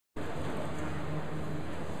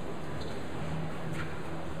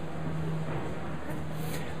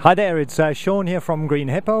Hi there, it's Sean here from Green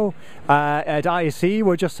Hippo. At ISE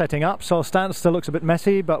we're just setting up, so stand still looks a bit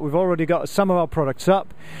messy, but we've already got some of our products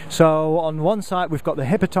up. So on one side we've got the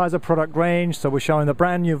Hippytizer product range, so we're showing the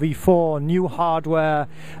brand new V4, new hardware,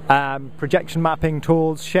 projection mapping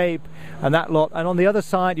tools, shape and that lot. And on the other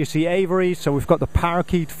side you see AViary, so we've got the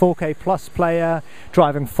Parakeet 4K Plus player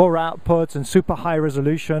driving 4 outputs and super high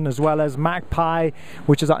resolution, as well as Magpie,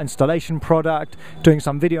 which is our installation product, doing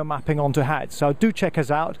some video mapping onto HUD. So do check us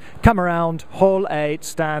out. Come around Hall 8,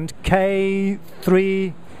 stand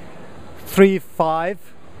K305.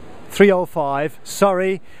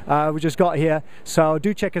 Sorry, we just got here. So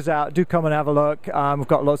do check us out. Do come and have a look. We've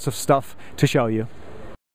got lots of stuff to show you.